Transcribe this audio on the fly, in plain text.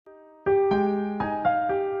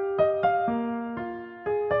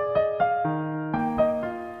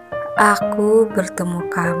Aku bertemu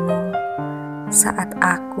kamu saat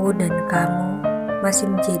aku dan kamu masih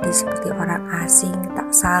menjadi seperti orang asing tak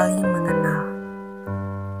saling mengenal.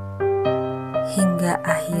 Hingga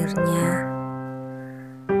akhirnya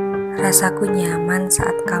rasaku nyaman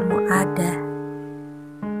saat kamu ada.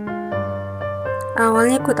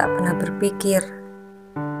 Awalnya aku tak pernah berpikir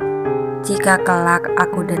jika kelak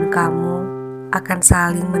aku dan kamu akan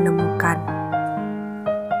saling menemukan.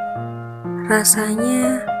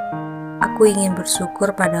 Rasanya aku ingin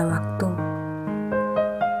bersyukur pada waktu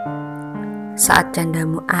saat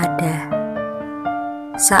candamu ada,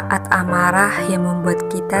 saat amarah yang membuat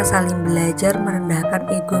kita saling belajar merendahkan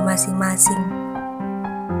ego masing-masing,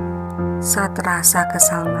 saat rasa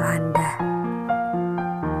kesal melanda.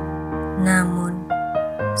 Namun,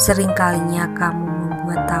 seringkalinya kamu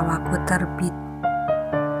membuat tawaku terbit.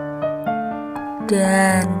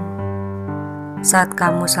 Dan saat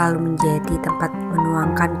kamu selalu menjadi tempat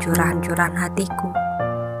menuangkan curahan-curahan hatiku.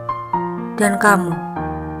 Dan kamu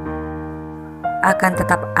akan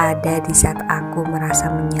tetap ada di saat aku merasa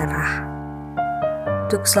menyerah,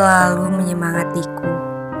 untuk selalu menyemangatiku,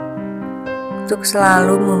 untuk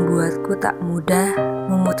selalu membuatku tak mudah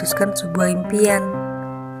memutuskan sebuah impian.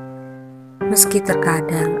 Meski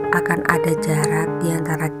terkadang akan ada jarak di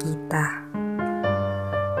antara kita,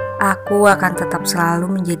 aku akan tetap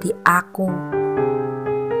selalu menjadi aku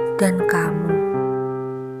dan kamu.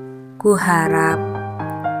 Ku harap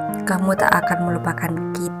kamu tak akan melupakan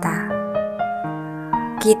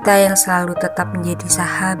kita yang selalu tetap menjadi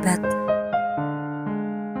sahabat.